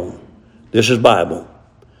count on. This is Bible.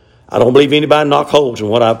 I don't believe anybody knock holes in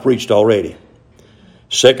what I've preached already.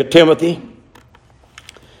 2 Timothy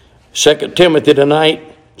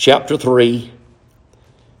tonight, chapter 3.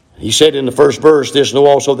 He said in the first verse, this know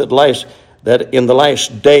also that in the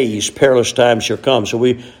last days perilous times shall come. So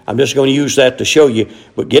I'm just going to use that to show you.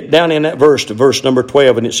 But get down in that verse to verse number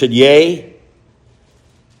 12. And it said, yea,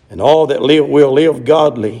 and all that will live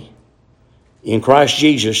godly in Christ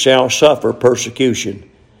Jesus shall suffer persecution.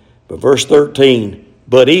 But verse 13,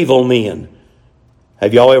 but evil men.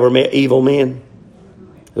 Have y'all ever met evil men?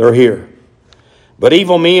 They're here. But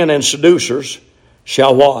evil men and seducers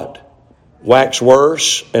shall what? Wax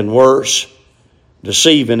worse and worse,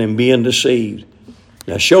 deceiving and being deceived.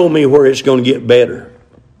 Now show me where it's going to get better.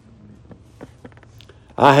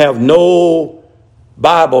 I have no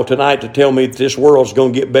Bible tonight to tell me that this world's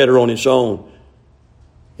going to get better on its own.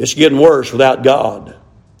 It's getting worse without God.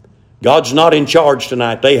 God's not in charge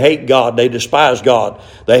tonight. They hate God. They despise God.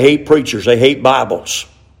 They hate preachers. They hate Bibles.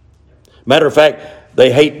 Matter of fact,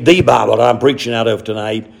 they hate the Bible that I'm preaching out of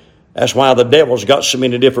tonight. That's why the devil's got so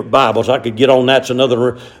many different Bibles. I could get on that's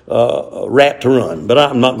another rat to run, but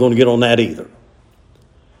I'm not going to get on that either.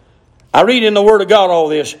 I read in the Word of God all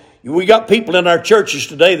this. We got people in our churches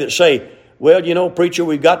today that say, well, preacher,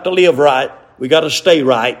 we've got to live right. We got to stay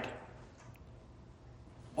right,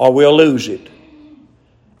 or we'll lose it.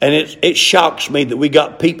 And it shocks me that we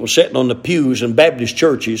got people sitting on the pews in Baptist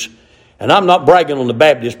churches. And I'm not bragging on the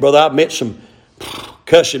Baptists, brother. I've met some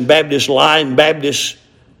cussing Baptists, lying Baptists,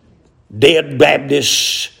 dead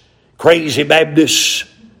Baptists, crazy Baptists.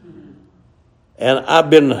 And I've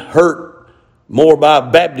been hurt more by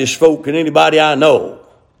Baptist folk than anybody I know,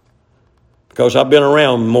 because I've been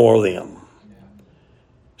around more of them.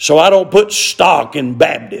 So I don't put stock in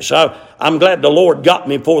Baptists. I'm glad the Lord got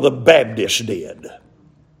me before the Baptists did.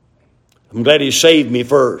 I'm glad He saved me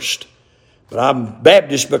first. But I'm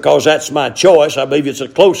Baptist because that's my choice. I believe it's the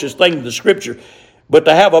closest thing to the Scripture. But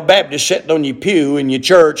to have a Baptist sitting on your pew in your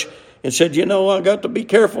church and said, you know, I got to be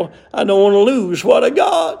careful. I don't want to lose what I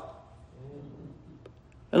got.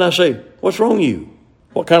 And I say, what's wrong with you?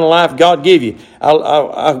 What kind of life God give you?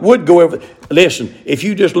 I would go over. Listen, if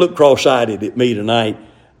you just look cross-eyed at me tonight,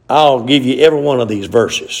 I'll give you every one of these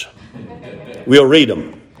verses. We'll read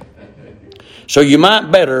them. So you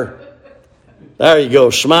might better, there you go,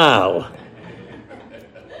 smile.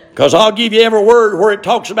 Because I'll give you every word where it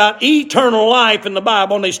talks about eternal life in the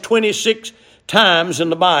Bible, and there's 26 times in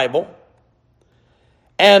the Bible.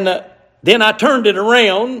 And then I turned it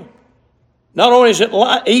around. Not only is it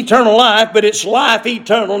eternal life, but it's life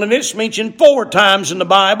eternal, and it's mentioned 4 times in the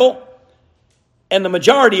Bible. And the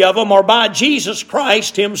majority of them are by Jesus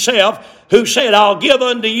Christ himself, who said, I'll give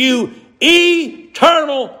unto you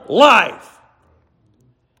eternal life.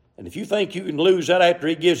 And if you think you can lose that after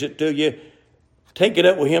he gives it to you, take it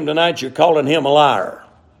up with him tonight. You're calling him a liar.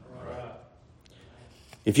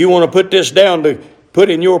 If you want to put this down to put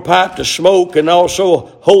in your pipe to smoke and also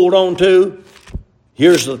hold on to,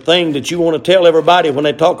 here's the thing that you want to tell everybody when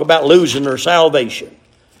they talk about losing their salvation.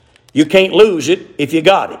 You can't lose it if you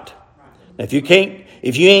got it. If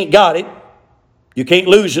you ain't got it, you can't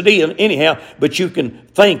lose it anyhow, but you can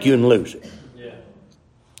think you can lose it. Yeah.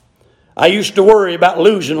 I used to worry about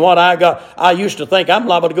losing what I got. I used to think I'm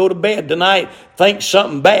liable to go to bed tonight, think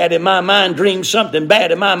something bad in my mind, dream something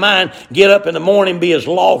bad in my mind, get up in the morning, be as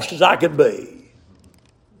lost as I could be.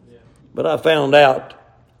 Yeah. But I found out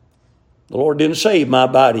the Lord didn't save my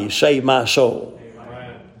body, He saved my soul.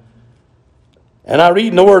 Amen. And I read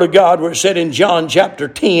in the Word of God where it said in John chapter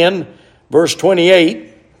 10, verse 28,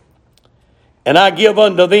 and I give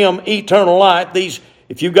unto them eternal life. These,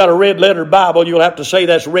 if you've got a red letter Bible, you'll have to say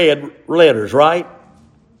that's red letters, right?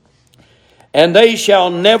 And they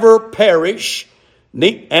shall never perish,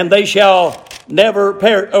 and they shall never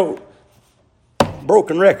perish. Oh,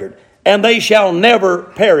 broken record. And they shall never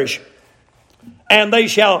perish. And they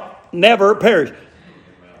shall never perish.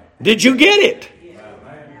 Did you get it?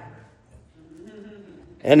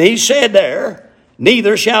 And he said there,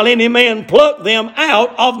 neither shall any man pluck them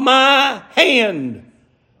out of my hand.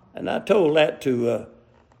 And I told that to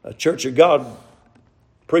a Church of God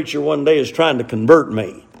preacher one day is trying to convert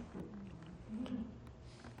me.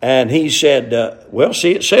 And he said, well,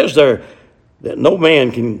 see, it says there that no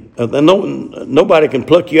man can, nobody can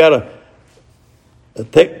pluck you out of,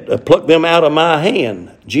 pluck them out of my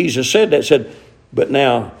hand. Jesus said that, said, but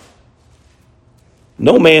now,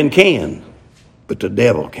 no man can, but the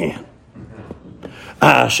devil can.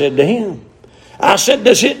 I said to him, I said,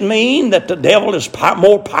 does it mean that the devil is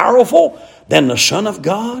more powerful than the Son of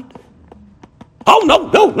God? Oh,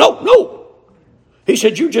 no. He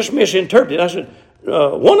said, you just misinterpreted. I said,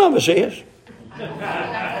 one of us is.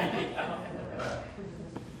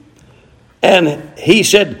 And he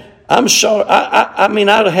said, I'm sorry. I mean,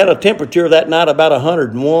 I had a temperature that night about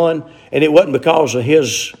 101, and it wasn't because of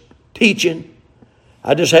his teaching.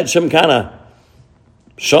 I just had some kind of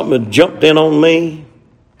something that jumped in on me,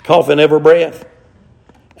 coughing every breath.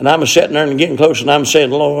 And I'm sitting there and getting close, and I'm saying,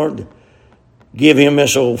 Lord, give him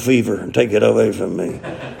this old fever and take it away from me.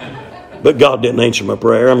 But God didn't answer my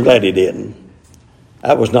prayer. I'm glad he didn't.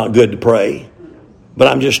 That was not good to pray. But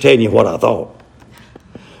I'm just telling you what I thought.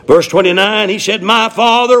 Verse 29, he said, my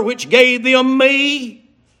Father which gave them me,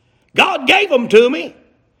 God gave them to me,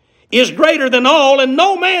 is greater than all, and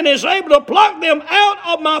no man is able to pluck them out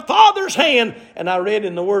of my Father's hand. And I read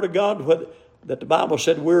in the Word of God that the Bible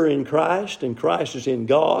said we're in Christ, and Christ is in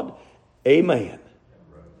God. Amen.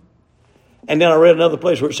 And then I read another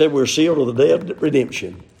place where it said we're sealed with the day of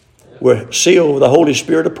redemption. We're sealed with the Holy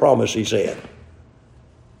Spirit of promise, he said.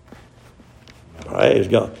 Praise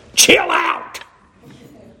God. Chill out.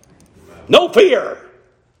 No fear.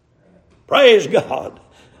 Praise God.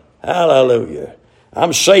 Hallelujah.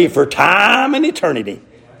 I'm saved for time and eternity.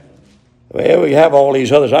 Well, we have all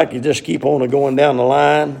these others. I could just keep on going down the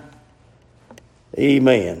line.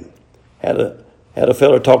 Amen. Had a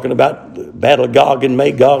fellow talking about the Battle of Gog and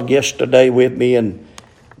Magog yesterday with me, and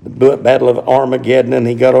the Battle of Armageddon, and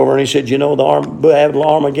he got over and he said, you know, the Battle of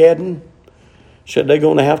Armageddon? Said they're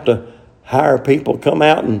going to have to hire people to come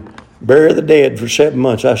out and bury the dead for 7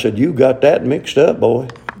 months. I said, you got that mixed up, boy.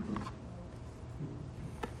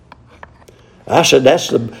 I said, that's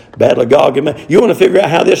the Battle of Gog and Magog. You want to figure out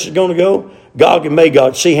how this is going to go? Gog and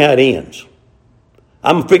Magog, see how it ends.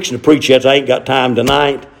 I'm fixing to preach that. I ain't got time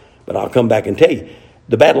tonight, but I'll come back and tell you.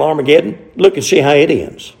 The Battle of Armageddon, look and see how it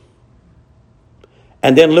ends.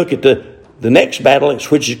 And then look at the next battle,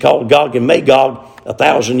 which is called Gog and Magog,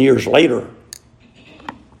 1,000 years later.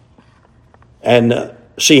 and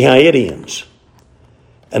see how it ends.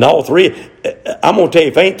 And all three, I'm going to tell you,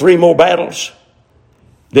 if ain't three more battles,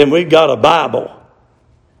 then we've got a Bible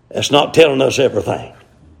that's not telling us everything.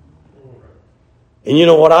 And you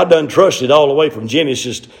know what? I've done trusted all the way from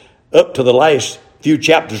Genesis up to the last few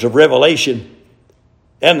chapters of Revelation.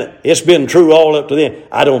 And it's been true all up to then.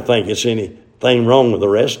 I don't think it's anything wrong with the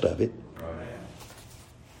rest of it.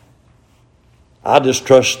 I just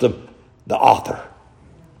trust the author.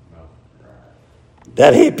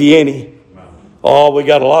 That hippie, ain't he? Oh, we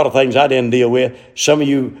got a lot of things I didn't deal with. Some of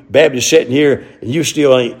you Baptists sitting here, and you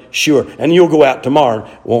still ain't sure. And you'll go out tomorrow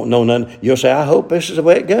and won't know nothing. You'll say, I hope this is the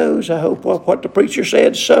way it goes. I hope what the preacher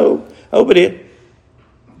said so. Hope it is.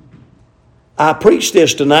 I preach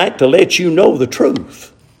this tonight to let you know the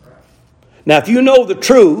truth. Now, if you know the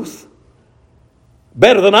truth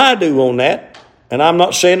better than I do on that, and I'm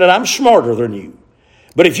not saying that I'm smarter than you,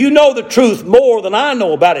 but if you know the truth more than I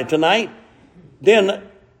know about it tonight, then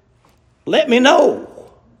let me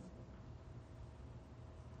know.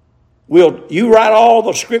 You write all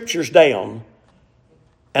the scriptures down,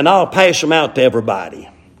 and I'll pass them out to everybody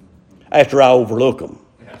after I overlook them.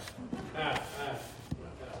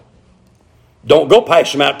 Don't go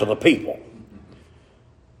pass them out to the people.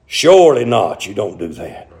 Surely not. You don't do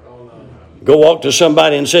that. Go walk to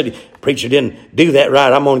somebody and say, preacher didn't do that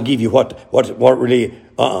right. I'm going to give you what really,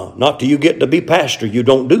 not till you get to be pastor. You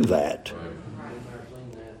don't do that.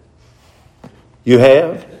 You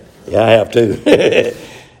have? Yeah, I have too.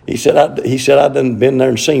 He said, I've done been there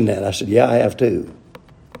and seen that. I said, yeah, I have too.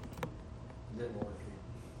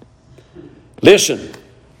 Listen,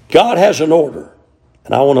 God has an order,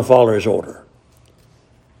 and I want to follow His order.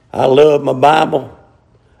 I love my Bible.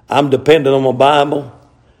 I'm dependent on my Bible.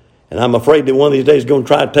 And I'm afraid that one of these days is going to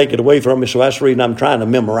try to take it away from me. So that's the reason I'm trying to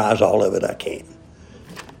memorize all of it I can.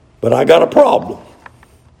 But I got a problem.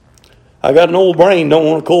 I got an old brain, don't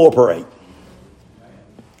want to cooperate.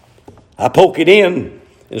 I poke it in.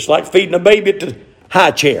 It's like feeding a baby at the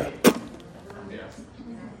high chair.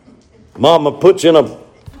 Mama puts in a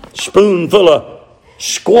spoonful of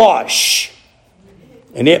squash.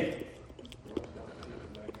 And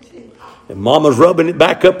Mama's rubbing it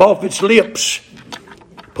back up off its lips.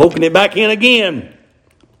 Poking it back in again.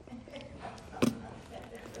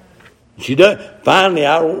 She does. Finally,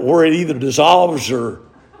 I don't worry, it either dissolves or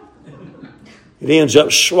it ends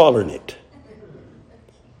up swallowing it.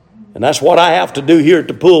 And that's what I have to do here at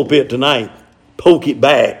the pulpit tonight. Poke it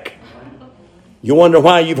back. You wonder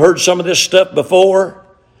why you've heard some of this stuff before?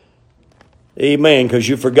 Amen, because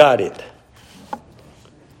you forgot it.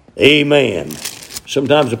 Amen.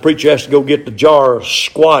 Sometimes the preacher has to go get the jar of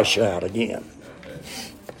squash out again.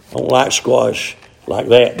 I don't like squash like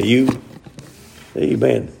that, do you?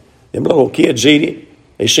 Amen. Them little kids eat it.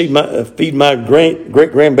 They feed my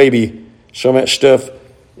great-grandbaby some of that stuff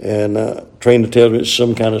and train to tell them it's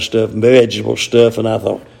some kind of stuff, vegetable stuff. And I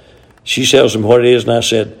thought, she tells them what it is, and I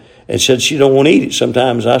said she don't want to eat it.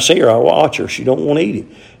 Sometimes I see her, I watch her, she don't want to eat it.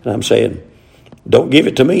 And I'm saying, don't give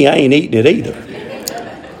it to me, I ain't eating it either.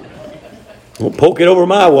 Don't poke it over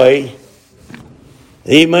my way.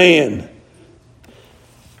 Amen.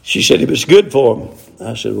 She said, if it's good for them.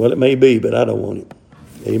 I said, well, it may be, but I don't want it.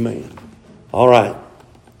 Amen. All right.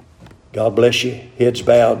 God bless you. Heads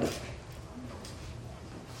bowed.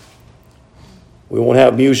 We won't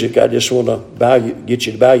have music. I just want to get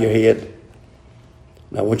you to bow your head.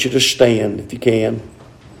 And I want you to stand if you can.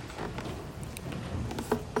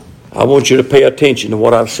 I want you to pay attention to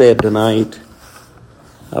what I've said tonight.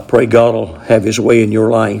 I pray God will have His way in your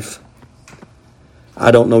life.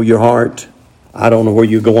 I don't know your heart. I don't know where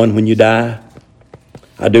you're going when you die.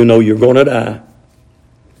 I do know you're going to die.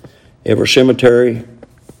 Every cemetery,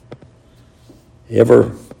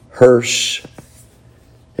 every hearse,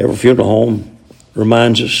 every funeral home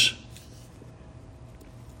reminds us.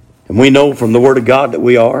 And we know from the Word of God that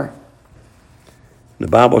we are. The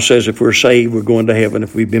Bible says if we're saved, we're going to heaven.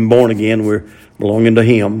 If we've been born again, we're belonging to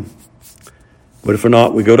Him. But if we're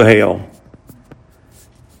not, we go to hell.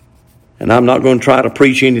 And I'm not going to try to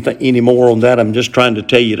preach anything anymore on that. I'm just trying to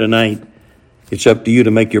tell you tonight, it's up to you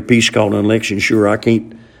to make your peace call and election sure. I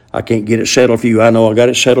can't get it settled for you. I know I got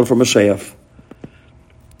it settled for myself.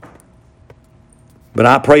 But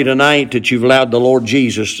I pray tonight that you've allowed the Lord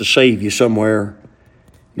Jesus to save you somewhere.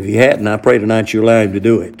 If you hadn't, I pray tonight you allow Him to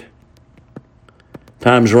do it.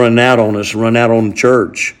 Time's running out on us, run out on the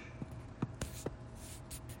church.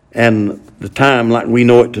 And the time like we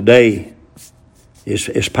know it today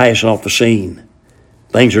is passing off the scene.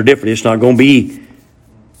 Things are different. It's not going to be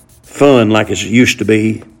fun like it used to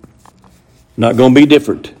be. Not going to be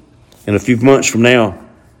different. In a few months from now,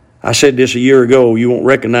 I said this a year ago, you won't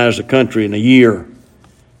recognize the country in a year.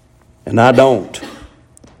 And I don't.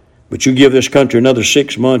 But you give this country another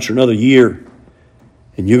 6 months or another year,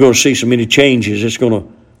 and you're going to see so many changes, it's going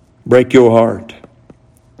to break your heart.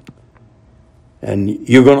 And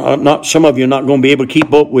you're going to some of you are not going to be able to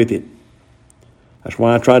keep up with it. That's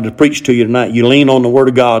why I tried to preach to you tonight. You lean on the Word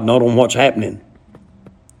of God, not on what's happening.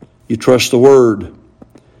 You trust the Word.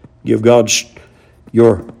 Give God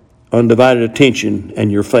your undivided attention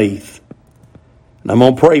and your faith. And I'm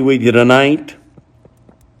going to pray with you tonight.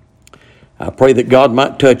 I pray that God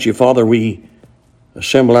might touch you. Father, we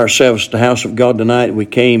assemble ourselves at the house of God tonight. We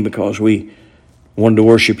came because we wanted to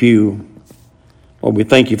worship you. Lord, we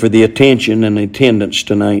thank you for the attention and the attendance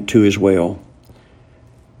tonight too as well.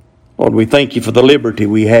 Lord, we thank you for the liberty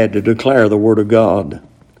we had to declare the Word of God.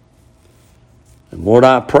 And Lord,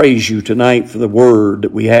 I praise you tonight for the Word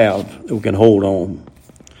that we have that we can hold on.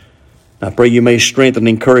 I pray you may strengthen and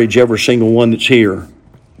encourage every single one that's here.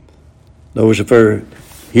 Those that are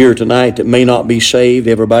here tonight that may not be saved,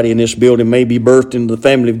 everybody in this building may be birthed into the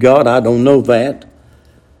family of God. I don't know that.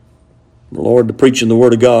 But Lord, the preaching the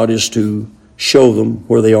Word of God is to show them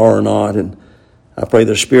where they are or not. And I pray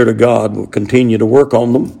the Spirit of God will continue to work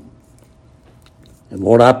on them. And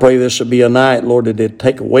Lord, I pray this will be a night, Lord, that it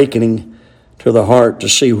take awakening to the heart to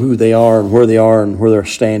see who they are and where they're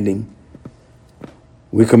standing.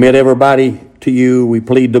 We commit everybody to you. We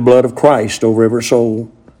plead the blood of Christ over every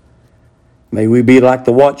soul. May we be like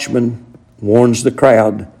the watchman warns the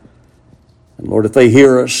crowd. And Lord, if they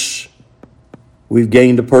hear us, we've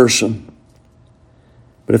gained a person.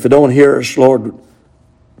 But if they don't hear us, Lord,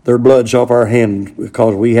 their blood's off our hand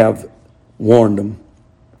because we have warned them.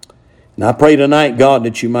 And I pray tonight, God,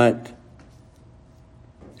 that you might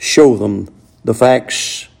show them the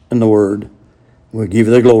facts and the Word. We'll give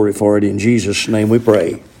you the glory for it. In Jesus' name we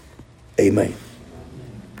pray. Amen.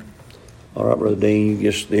 All right, Brother Dean,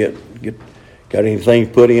 you just got anything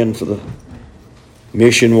put in for the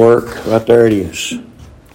mission work? Right there it is.